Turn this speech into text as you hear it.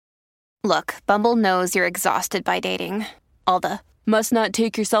Look, Bumble knows you're exhausted by dating. All the must not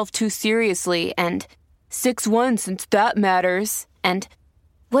take yourself too seriously and 6'1" since that matters. And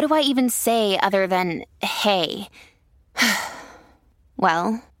what do I even say other than, hey?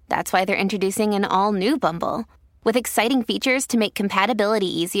 Well, that's why they're introducing an all-new Bumble with exciting features to make compatibility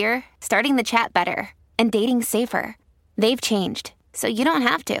easier, starting the chat better, and dating safer. They've changed, so you don't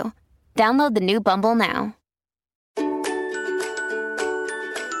have to. Download the new Bumble now.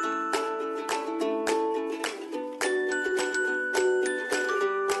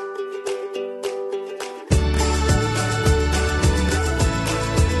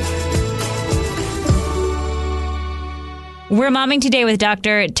 We're momming today with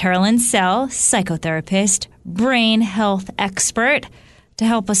Dr. Terlyn Sell, psychotherapist, brain health expert, to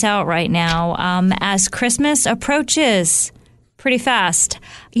help us out right now as Christmas approaches pretty fast.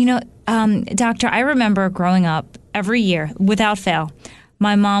 You know, Doctor, I remember growing up every year, without fail,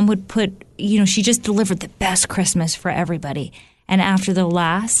 my mom would put, she just delivered the best Christmas for everybody. And after the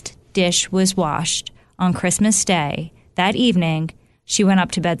last dish was washed on Christmas Day, that evening, she went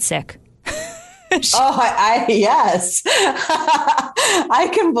up to bed sick. Yes. I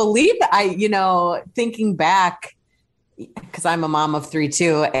can believe that. Thinking back, because I'm a mom of 3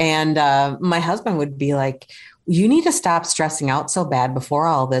 too, and my husband would be like, you need to stop stressing out so bad before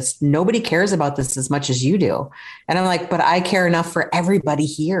all this. Nobody cares about this as much as you do. And I'm like, but I care enough for everybody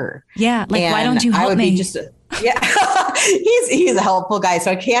here. Yeah. Like, why don't you help me? He's a helpful guy. So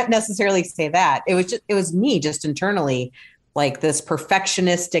I can't necessarily say that. It was me just internally. Like this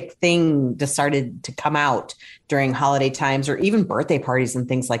perfectionistic thing just started to come out during holiday times or even birthday parties and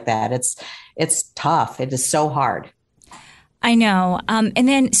things like that. It's tough. It is so hard. I know. And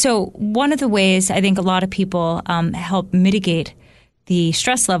then, so one of the ways I think a lot of people help mitigate the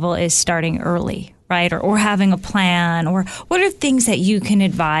stress level is starting early, right? Or having a plan, or what are things that you can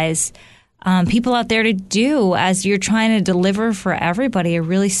advise people out there to do as you're trying to deliver for everybody a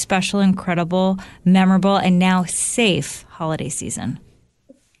really special, incredible, memorable, and now safe holiday season?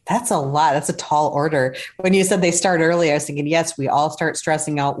 That's a lot. That's a tall order. When you said they start early, I was thinking, yes, we all start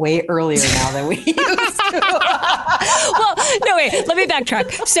stressing out way earlier now than we used to. Well, no, wait, let me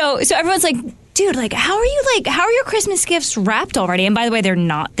backtrack. So everyone's like, dude, how are your Christmas gifts wrapped already? And by the way, they're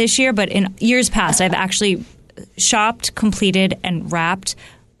not this year, but in years past, I've actually shopped, completed, and wrapped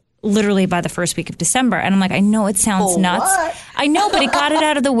literally by the first week of December. And I'm like, I know it sounds nuts. What? I know, but it got it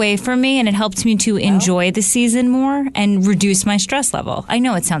out of the way for me, and it helped me to enjoy the season more and reduce my stress level. I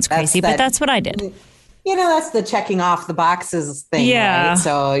know it sounds crazy, but that's what I did. That's the checking off the boxes thing, right?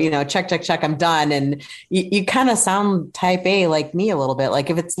 So, check, I'm done. And you kind of sound type A like me a little bit.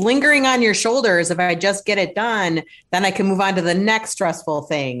 Like if it's lingering on your shoulders, if I just get it done, then I can move on to the next stressful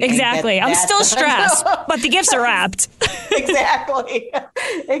thing. Exactly. I'm still stressed, but the gifts are wrapped. Exactly.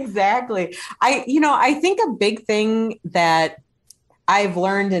 I think a big thing that I've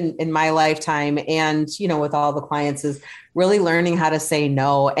learned in my lifetime and, with all the clients is really learning how to say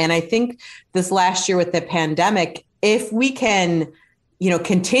no. And I think this last year with the pandemic, if we can,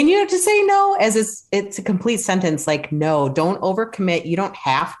 continue to say no, as it's a complete sentence, like, no, don't overcommit. You don't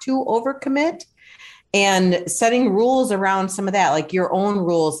have to overcommit. And setting rules around some of that, like your own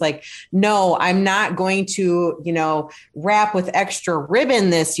rules, like, no, I'm not going to, wrap with extra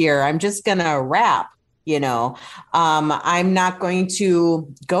ribbon this year. I'm just going to wrap. I'm not going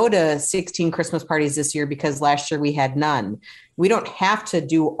to go to 16 Christmas parties this year because last year we had none. We don't have to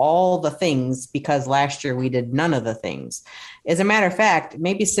do all the things because last year we did none of the things. As a matter of fact,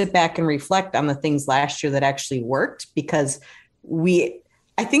 maybe sit back and reflect on the things last year that actually worked, because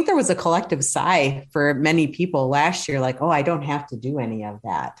I think there was a collective sigh for many people last year, like, oh, I don't have to do any of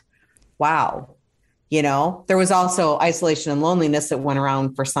that. Wow. There was also isolation and loneliness that went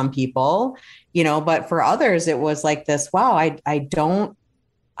around for some people, but for others, it was like this, wow, I don't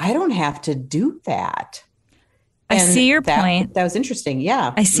have to do that. I see your point. That was interesting.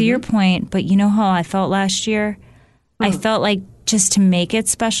 Yeah. I see your point. But you know how I felt last year? I felt like just to make it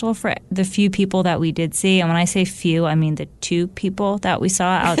special for the few people that we did see. And when I say few, I mean the 2 people that we saw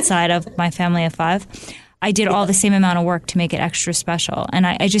outside of my family of 5. I did all the same amount of work to make it extra special. And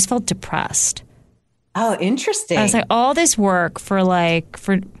I just felt depressed. Oh, interesting. I was like, all this work for I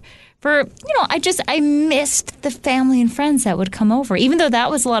missed the family and friends that would come over. Even though that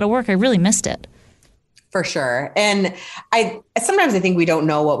was a lot of work, I really missed it. For sure. And sometimes I think we don't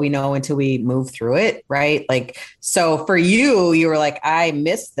know what we know until we move through it, right? Like, so for you were like, I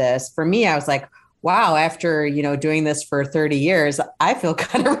missed this. For me, I was like, wow, after, doing this for 30 years, I feel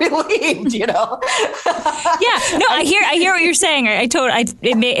kind of relieved, Yeah, no, I hear what you're saying.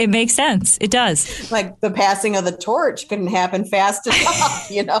 It makes sense. It does. Like the passing of the torch couldn't happen fast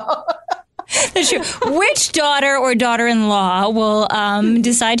enough, That's true. Which daughter or daughter-in-law will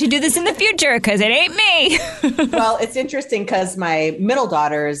decide to do this in the future? Because it ain't me. Well, it's interesting because my middle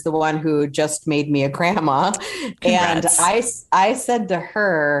daughter is the one who just made me a grandma. Congrats. And I said to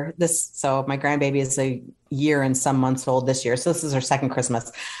her this, so my grandbaby is a year and some months old this year. So this is her second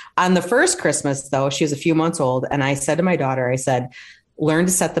Christmas. On the first Christmas, though, she was a few months old. And I said to my daughter, I said, learn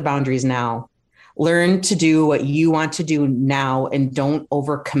to set the boundaries now. Learn to do what you want to do now and don't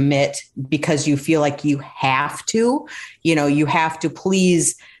overcommit because you feel like you have to. You have to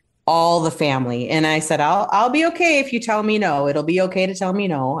please all the family. And I said, I'll be okay if you tell me no. It'll be okay to tell me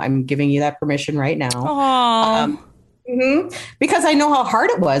no. I'm giving you that permission right now. Because I know how hard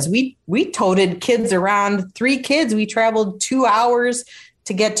it was. We toted kids around, 3 kids. We traveled 2 hours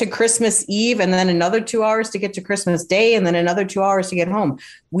to get to Christmas Eve and then another 2 hours to get to Christmas Day and then another 2 hours to get home.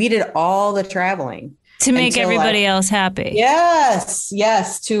 We did all the traveling. To make everybody else happy.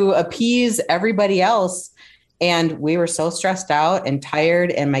 Yes, to appease everybody else. And we were so stressed out and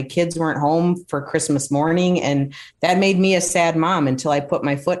tired and my kids weren't home for Christmas morning. And that made me a sad mom until I put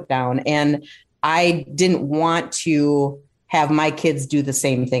my foot down. And I didn't want to have my kids do the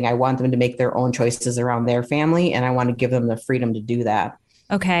same thing. I want them to make their own choices around their family. And I want to give them the freedom to do that.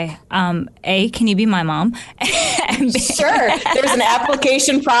 Okay. A, can you be my mom? Sure. There's an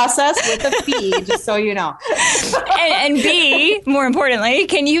application process with a fee, just so you know. and B, more importantly,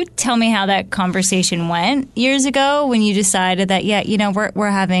 can you tell me how that conversation went years ago when you decided that, we're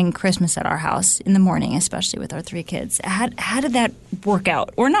having Christmas at our house in the morning, especially with our 3 kids. How did that work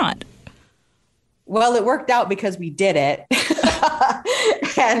out or not? Well, it worked out because we did it.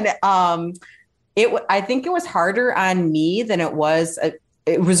 And I think it was harder on me than it was.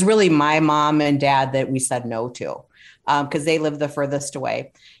 It was really my mom and dad that we said no to because they lived the furthest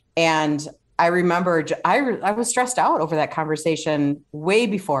away. And I remember I was stressed out over that conversation way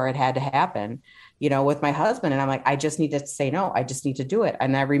before it had to happen, with my husband. And I'm like, I just need to say no. I just need to do it.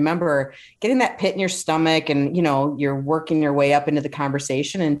 And I remember getting that pit in your stomach and, you're working your way up into the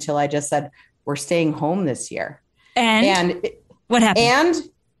conversation until I just said, we're staying home this year. And what happened? And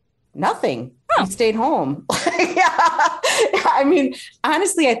nothing. We stayed home. I mean,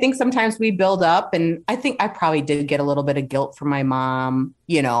 honestly, I think sometimes we build up and I think I probably did get a little bit of guilt from my mom,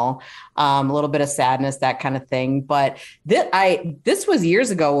 a little bit of sadness, that kind of thing. But this was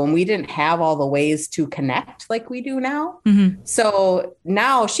years ago when we didn't have all the ways to connect like we do now. Mm-hmm. So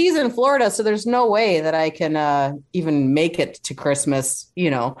now she's in Florida, so there's no way that I can even make it to Christmas,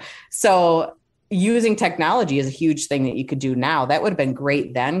 So using technology is a huge thing that you could do now. That would have been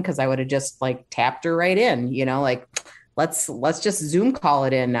great then because I would have just tapped her right in, let's just Zoom call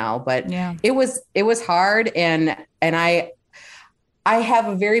it in now. But it was hard. And I have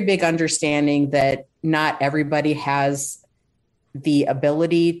a very big understanding that not everybody has the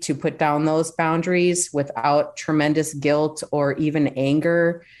ability to put down those boundaries without tremendous guilt or even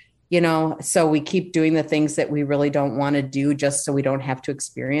anger. So we keep doing the things that we really don't want to do just so we don't have to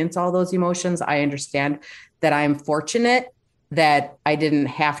experience all those emotions. I understand that I'm fortunate that I didn't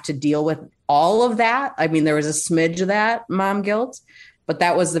have to deal with all of that. I mean, there was a smidge of that mom guilt, but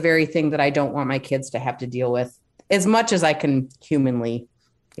that was the very thing that I don't want my kids to have to deal with as much as I can humanly,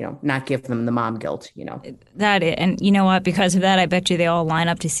 not give them the mom guilt, And you know what? Because of that, I bet you they all line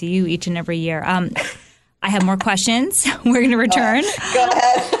up to see you each and every year. I have more questions. We're going to return. Go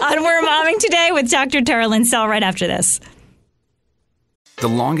ahead. On We're Momming Today with Dr. Tara Linsell right after this. The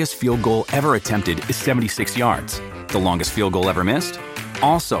longest field goal ever attempted is 76 yards. The longest field goal ever missed?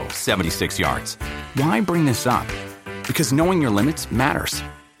 Also 76 yards. Why bring this up? Because knowing your limits matters,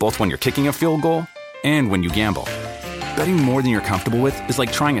 both when you're kicking a field goal and when you gamble. Betting more than you're comfortable with is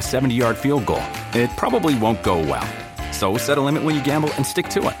like trying a 70-yard field goal. It probably won't go well. So set a limit when you gamble and stick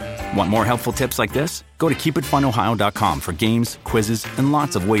to it. Want more helpful tips like this? Go to keepitfunohio.com for games, quizzes, and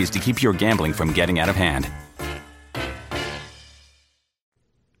lots of ways to keep your gambling from getting out of hand.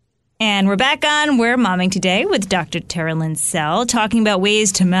 And we're back on We're Momming Today with Dr. Tara Linsell, talking about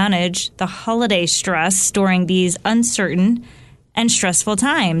ways to manage the holiday stress during these uncertain and stressful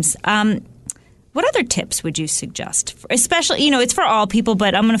times. What other tips would you suggest? Especially, it's for all people,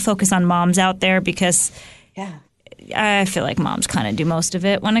 but I'm going to focus on moms out there because I feel like moms kind of do most of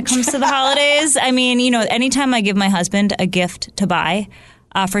it when it comes to the holidays. I mean, anytime I give my husband a gift to buy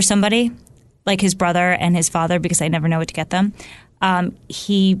for somebody, like his brother and his father, because I never know what to get them,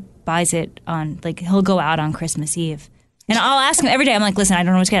 he buys it on, he'll go out on Christmas Eve. And I'll ask him every day, I'm like, listen, I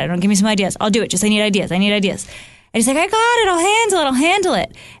don't know what to get. Give me some ideas. I'll do it. Just I need ideas. And he's like, I got it. I'll handle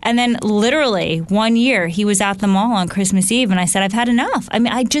it. And then literally 1 year he was at the mall on Christmas Eve and I said, I've had enough. I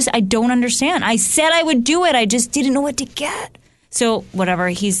mean, I don't understand. I said I would do it. I just didn't know what to get. So whatever,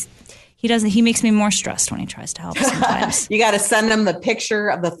 he's He makes me more stressed when he tries to help sometimes. You got to send him the picture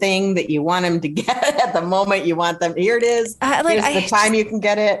of the thing that you want him to get at the moment you want them. Here it is. Here's the time you can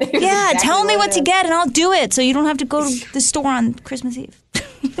get it. Here's exactly tell me what to get and I'll do it so you don't have to go to the store on Christmas Eve.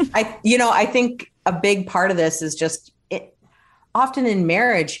 I think a big part of this is just often in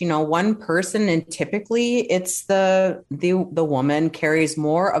marriage, one person, and typically it's the woman carries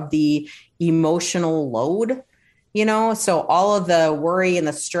more of the emotional load. So all of the worry and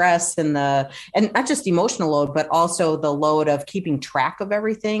the stress and not just emotional load, but also the load of keeping track of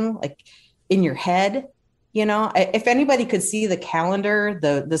everything like in your head. If anybody could see the calendar,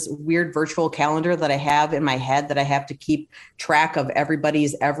 this weird virtual calendar that I have in my head that I have to keep track of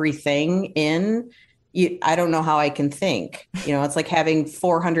everybody's everything in, I don't know how I can think. It's like having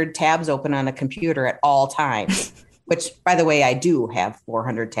 400 tabs open on a computer at all times. Which, by the way, I do have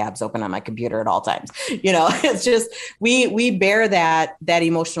 400 tabs open on my computer at all times. It's just we bear that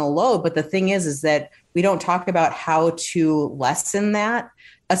emotional load. But the thing is that we don't talk about how to lessen that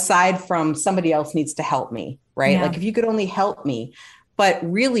aside from somebody else needs to help me, right? Yeah. Like if you could only help me. But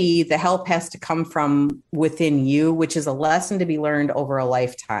really, the help has to come from within you, which is a lesson to be learned over a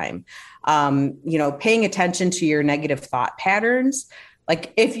lifetime. Paying attention to your negative thought patterns.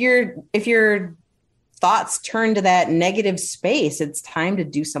 Like if your thoughts turn to that negative space, it's time to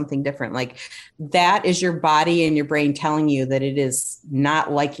do something different. Like that is your body and your brain telling you that it is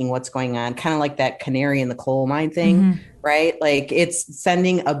not liking what's going on. Kind of like that canary in the coal mine thing, right? Like it's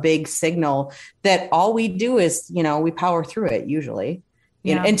sending a big signal that all we do is, we power through it usually.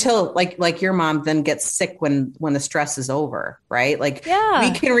 Until like your mom then gets sick when the stress is over, right? Like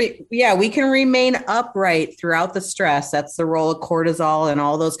we can remain upright throughout the stress. That's the role of cortisol and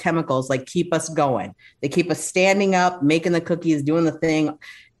all those chemicals, like keep us going. They keep us standing up, making the cookies, doing the thing.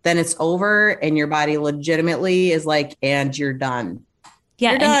 Then it's over and your body legitimately is like, and you're done.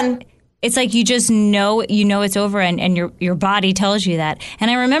 Yeah. You're done. It's like you just know it's over and your body tells you that.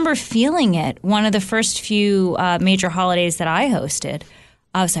 And I remember feeling it one of the first few major holidays that I hosted.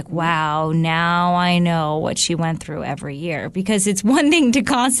 I was like, wow, now I know what she went through every year. Because it's one thing to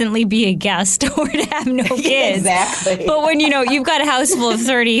constantly be a guest or to have no kids. Exactly. But when, you've got a house full of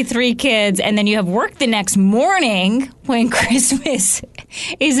 33 kids and then you have work the next morning when Christmas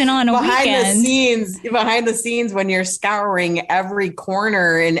isn't on a weekend. Behind the scenes when you're scouring every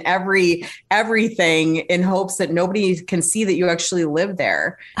corner and everything in hopes that nobody can see that you actually live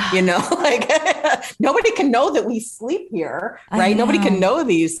there. Like nobody can know that we sleep here, right? Nobody can know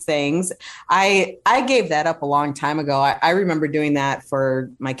these things. I gave that up a long time ago. I remember doing that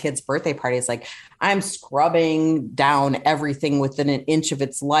for my kids' birthday parties. Like I'm scrubbing down everything within an inch of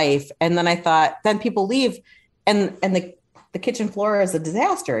its life. And then I thought, then people leave and the kitchen floor is a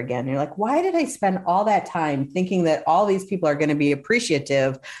disaster again. You're like, why did I spend all that time thinking that all these people are going to be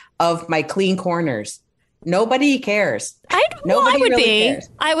appreciative of my clean corners? Nobody cares. Nobody really cares.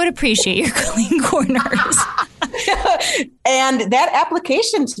 I would appreciate your clean corners. And that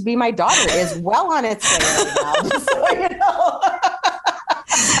application to be my daughter is well on its way right now, just so you know.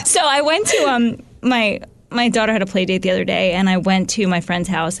 So I went to my daughter had a play date the other day, and I went to my friend's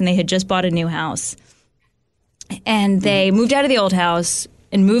house, and they had just bought a new house. And they moved out of the old house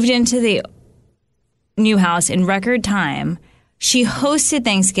and moved into the new house in record time. She hosted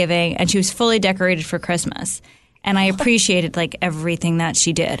Thanksgiving, and she was fully decorated for Christmas. And I appreciated everything that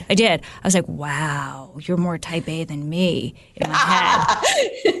she did. I did. I was like, wow, you're more type A than me in my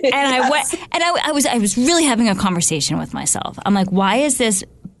head. And I went, and I was really having a conversation with myself. I'm like, why is this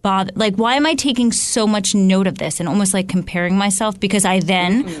bother? Like, why am I taking so much note of this and almost comparing myself? Because I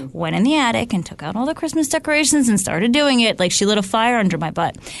then went in the attic and took out all the Christmas decorations and started doing it. Like, she lit a fire under my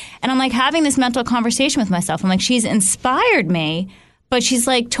butt. And I'm having this mental conversation with myself. I'm she's inspired me. But she's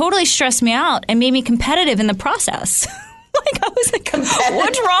totally stressed me out and made me competitive in the process. I was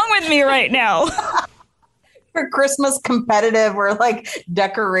what's wrong with me right now? For Christmas competitive or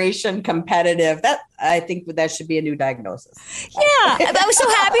decoration competitive. That I think that should be a new diagnosis. Yeah, I was so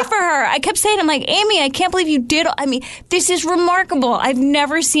happy for her. I kept saying, I'm Amy, I can't believe you did. This is remarkable. I've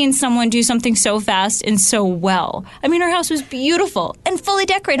never seen someone do something so fast and so well. Her house was beautiful and fully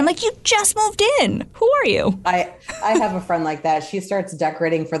decorated. I'm you just moved in. Who are you? I have a friend like that. She starts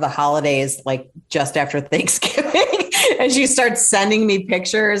decorating for the holidays, just after Thanksgiving. And she starts sending me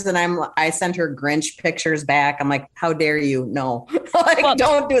pictures, and I send her Grinch pictures back. I'm how dare you? No,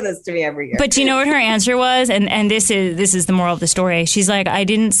 don't do this to me every year. But do you know what her answer was? And this is the moral of the story. She's I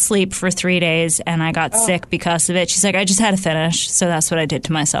didn't sleep for 3 days, and I got sick because of it. She's I just had to finish, so that's what I did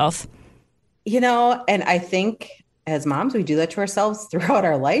to myself. And I think as moms, we do that to ourselves throughout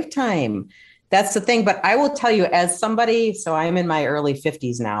our lifetime. That's the thing. But I will tell you, as somebody, so I'm in my early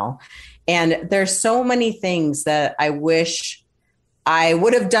 50s now, and there's so many things that I wish I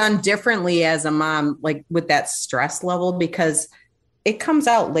would have done differently as a mom, like with that stress level, because it comes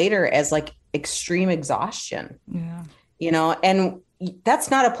out later as like extreme exhaustion. Yeah. And that's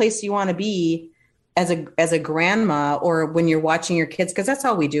not a place you want to be as a grandma, or when you're watching your kids, because that's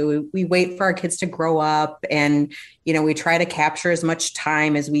all we do. We wait for our kids to grow up, and we try to capture as much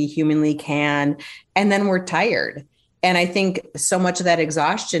time as we humanly can, and then we're tired. And I think so much of that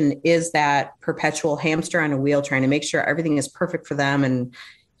exhaustion is that perpetual hamster on a wheel, trying to make sure everything is perfect for them. And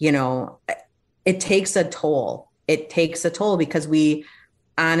it takes a toll. It takes a toll because we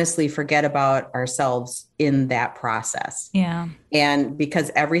honestly forget about ourselves in that process. Yeah. And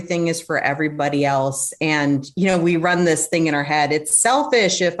because everything is for everybody else. And, we run this thing in our head. It's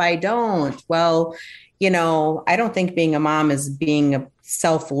selfish if I don't. Well, I don't think being a mom is being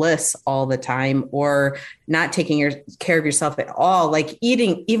selfless all the time, or not taking care of yourself at all. Like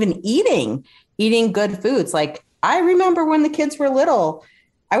eating good foods. Like I remember when the kids were little,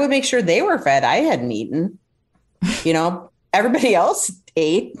 I would make sure they were fed. I hadn't eaten, everybody else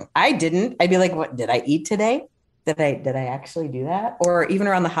ate. I didn't. I'd be like, what did I eat today? Did I actually do that? Or even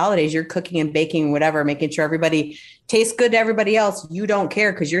around the holidays, you're cooking and baking, whatever, making sure everybody tastes good to everybody else. You don't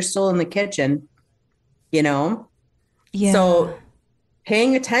care because you're still in the kitchen, Yeah. So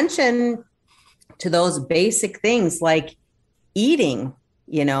paying attention to those basic things like eating,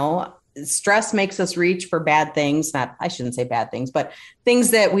 stress makes us reach for bad things. I shouldn't say bad things, but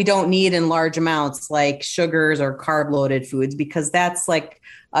things that we don't need in large amounts, like sugars or carb loaded foods, because that's like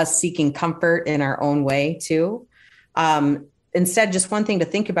us seeking comfort in our own way too. Instead, just one thing to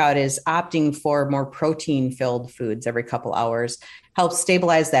think about is opting for more protein filled foods every couple hours helps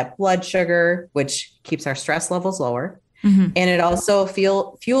stabilize that blood sugar, which keeps our stress levels lower. Mm-hmm. And it also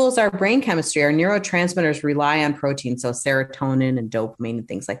fuels our brain chemistry. Our neurotransmitters rely on protein. So serotonin and dopamine and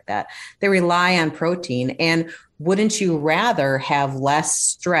things like that, they rely on protein. And wouldn't you rather have less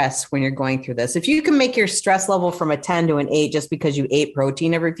stress when you're going through this? If you can make your stress level from a 10 to an 8 just because you ate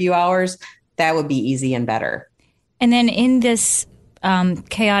protein every few hours, that would be easy and better. And then in this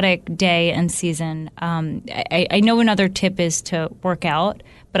chaotic day and season, I know another tip is to work out,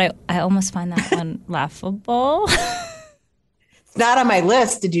 but I almost find that one laughable. It's not on my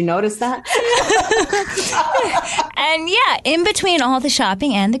list. Did you notice that? And in between all the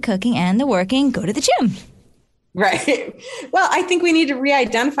shopping and the cooking and the working, go to the gym. Right. Well, I think we need to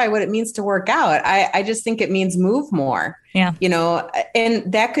re-identify what it means to work out. I just think it means move more. Yeah.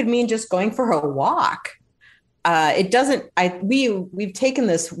 And that could mean just going for a walk. It doesn't, we've taken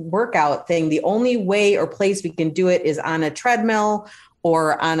this workout thing. The only way or place we can do it is on a treadmill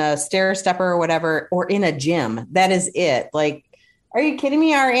or on a stair stepper or whatever, or in a gym. That is it. Like, are you kidding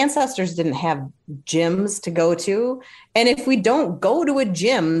me? Our ancestors didn't have gyms to go to. And if we don't go to a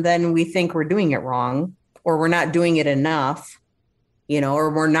gym, then we think we're doing it wrong, or we're not doing it enough, or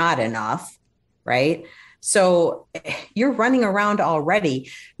we're not enough. Right. So you're running around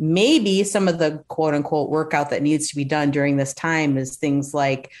already. Maybe some of the quote unquote workout that needs to be done during this time is things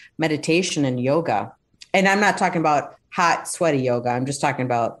like meditation and yoga. And I'm not talking about hot, sweaty yoga. I'm just talking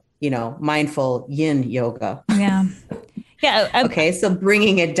about, mindful yin yoga. Yeah. Yeah. Okay. So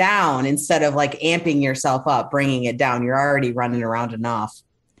bringing it down instead of like amping yourself up, bringing it down. You're already running around enough.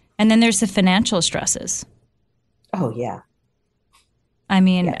 And then there's the financial stresses. Oh, yeah. I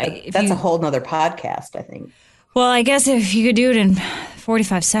mean, that's a whole nother podcast, I think. Well, I guess if you could do it in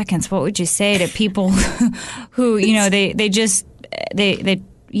 45 seconds, what would you say to people who, they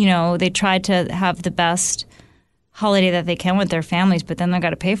try to have the best holiday that they can with their families, but then they've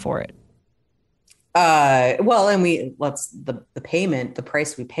got to pay for it? Well, and the payment, the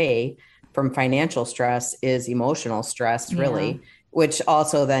price we pay from financial stress is emotional stress, really. Yeah. Which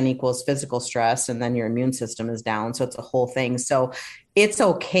also then equals physical stress, and then your immune system is down. So it's a whole thing. So it's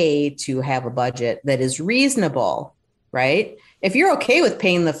okay to have a budget that is reasonable, right? If you're okay with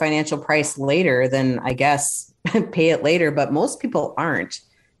paying the financial price later, then I guess pay it later. But most people aren't,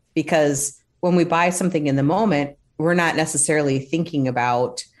 because when we buy something in the moment, we're not necessarily thinking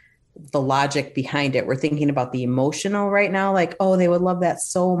about the logic behind it. We're thinking about the emotional right now, like, oh, they would love that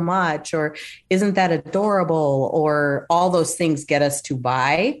so much, or isn't that adorable, or all those things get us to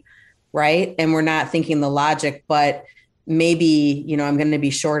buy, right? And we're not thinking the logic, but maybe, I'm going to be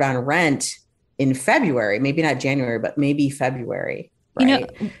short on rent in February, maybe not January, but maybe February, right?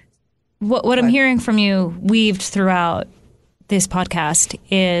 What I'm hearing from you weaved throughout this podcast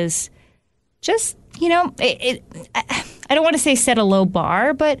is just, I don't want to say set a low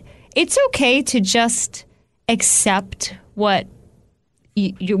bar, but it's okay to just accept what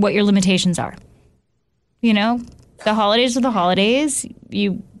your limitations are. The holidays are the holidays.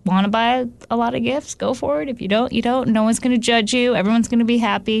 You want to buy a lot of gifts, go for it. If you don't, you don't. No one's going to judge you. Everyone's going to be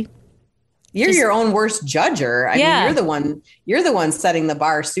happy. You're your own worst judger. I mean, you're the one setting the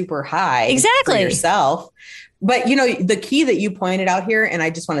bar super high for yourself. But, the key that you pointed out here, and I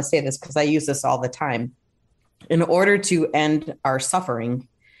just want to say this because I use this all the time. In order to end our suffering,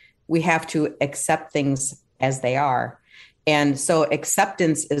 we have to accept things as they are. And so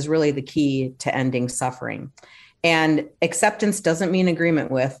acceptance is really the key to ending suffering. And acceptance doesn't mean agreement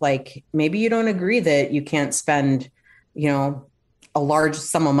with, like, maybe you don't agree that you can't spend, a large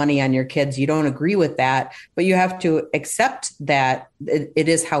sum of money on your kids. You don't agree with that, but you have to accept that it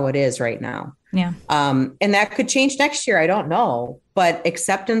is how it is right now. Yeah. And that could change next year. I don't know, but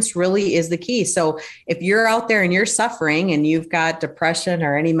acceptance really is the key. So if you're out there and you're suffering and you've got depression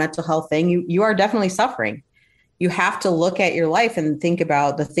or any mental health thing, you are definitely suffering. You have to look at your life and think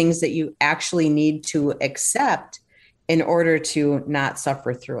about the things that you actually need to accept in order to not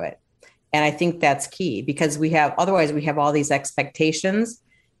suffer through it. And I think that's key because otherwise we have all these expectations,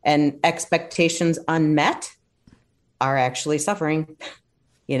 and expectations unmet are actually suffering,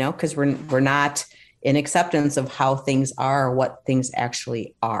 because we're not in acceptance of how things are or what things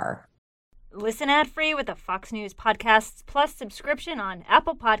actually are. Listen ad-free with a Fox News Podcasts Plus subscription on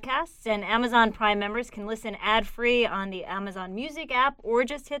Apple Podcasts, and Amazon Prime members can listen ad-free on the Amazon Music app or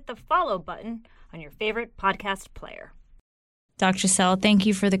just hit the follow button on your favorite podcast player. Dr. Sell, thank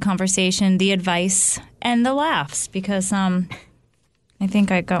you for the conversation, the advice, and the laughs, because I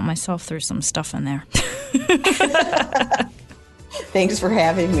think I got myself through some stuff in there. Thanks for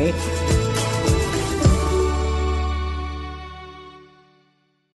having me.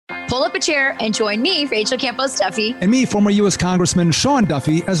 Pull up a chair and join me, Rachel Campos Duffy. And me, former U.S. Congressman Sean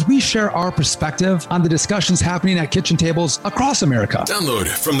Duffy, as we share our perspective on the discussions happening at kitchen tables across America. Download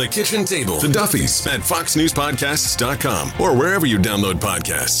From the Kitchen Table, The Duffys at foxnewspodcasts.com or wherever you download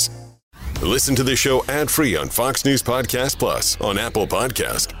podcasts. Listen to the show ad-free on Fox News Podcast Plus, on Apple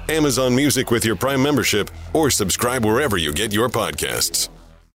Podcast, Amazon Music with your Prime membership, or subscribe wherever you get your podcasts.